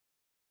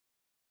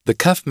The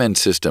CuffMend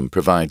system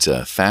provides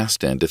a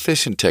fast and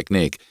efficient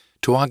technique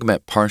to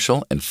augment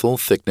partial and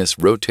full-thickness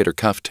rotator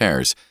cuff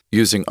tears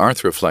using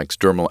ArthroFlex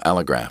dermal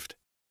allograft.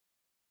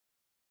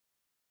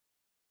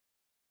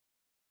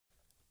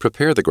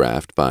 Prepare the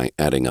graft by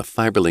adding a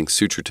FiberLink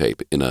suture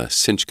tape in a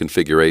cinch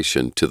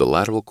configuration to the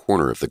lateral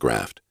corner of the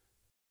graft.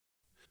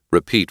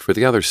 Repeat for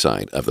the other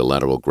side of the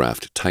lateral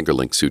graft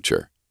TigerLink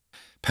suture.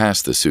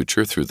 Pass the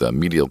suture through the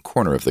medial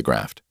corner of the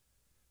graft.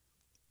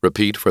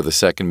 Repeat for the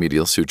second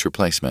medial suture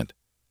placement.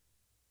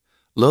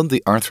 Load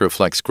the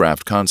ArthroFlex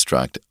graft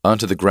construct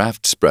onto the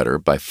graft spreader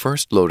by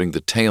first loading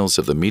the tails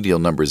of the medial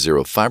number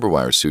 0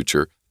 fiberwire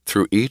suture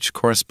through each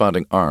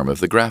corresponding arm of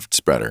the graft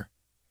spreader.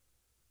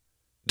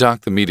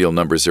 Dock the medial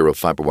number 0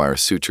 fiberwire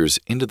sutures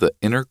into the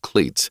inner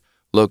cleats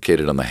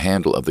located on the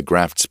handle of the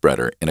graft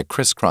spreader in a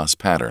crisscross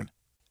pattern.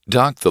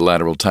 Dock the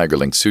lateral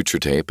TigerLink suture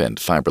tape and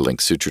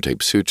FiberLink suture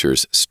tape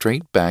sutures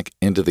straight back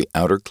into the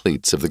outer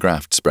cleats of the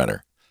graft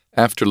spreader.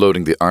 After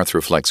loading the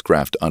ArthroFlex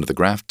graft onto the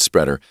graft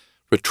spreader,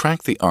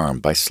 retract the arm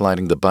by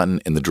sliding the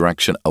button in the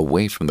direction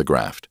away from the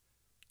graft.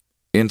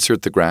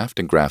 Insert the graft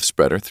and graft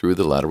spreader through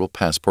the lateral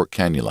passport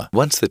cannula.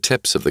 Once the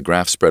tips of the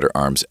graft spreader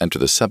arms enter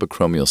the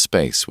subacromial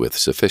space with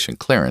sufficient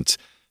clearance,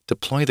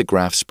 deploy the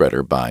graft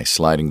spreader by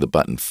sliding the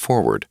button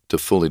forward to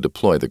fully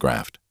deploy the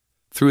graft.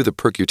 Through the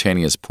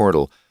percutaneous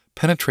portal,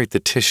 penetrate the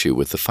tissue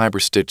with the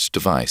FiberStitch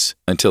device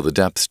until the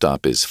depth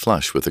stop is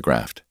flush with the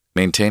graft.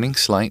 Maintaining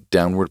slight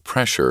downward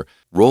pressure,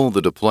 roll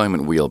the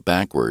deployment wheel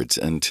backwards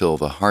until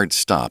the hard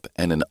stop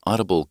and an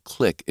audible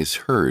click is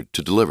heard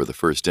to deliver the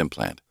first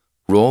implant.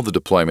 Roll the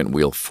deployment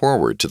wheel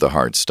forward to the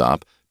hard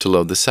stop to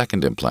load the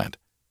second implant.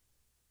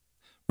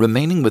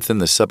 Remaining within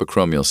the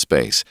subacromial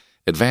space,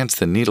 advance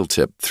the needle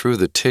tip through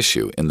the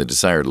tissue in the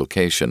desired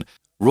location.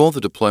 Roll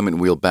the deployment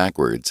wheel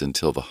backwards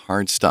until the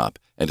hard stop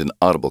and an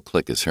audible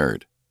click is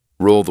heard.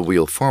 Roll the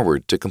wheel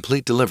forward to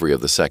complete delivery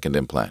of the second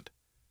implant.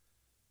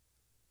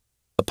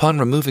 Upon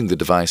removing the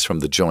device from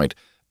the joint,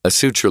 a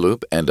suture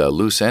loop and a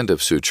loose end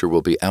of suture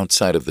will be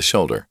outside of the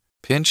shoulder.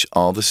 Pinch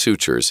all the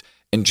sutures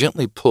and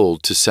gently pull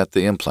to set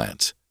the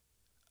implants.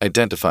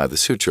 Identify the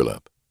suture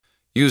loop.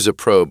 Use a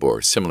probe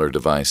or similar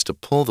device to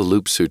pull the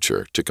loop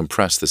suture to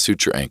compress the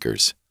suture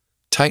anchors.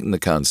 Tighten the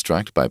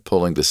construct by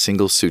pulling the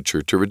single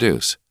suture to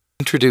reduce.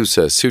 Introduce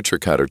a suture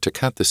cutter to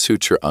cut the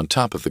suture on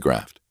top of the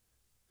graft.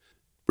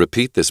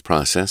 Repeat this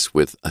process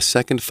with a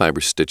second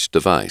FiberStitch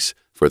device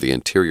for the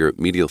anterior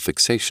medial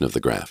fixation of the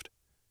graft.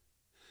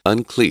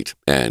 Uncleat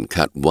and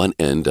cut one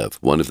end of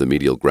one of the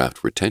medial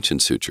graft retention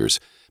sutures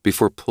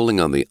before pulling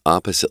on the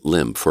opposite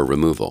limb for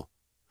removal.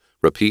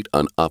 Repeat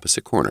on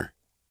opposite corner.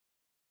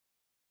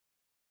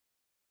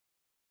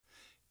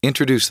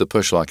 Introduce the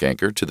pushlock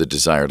anchor to the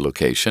desired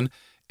location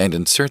and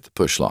insert the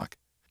pushlock,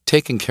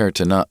 taking care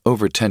to not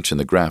over-tension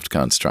the graft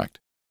construct.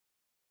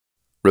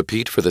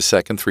 Repeat for the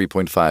second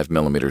 3.5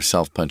 mm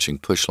self-punching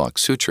pushlock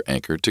suture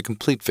anchor to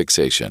complete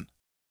fixation.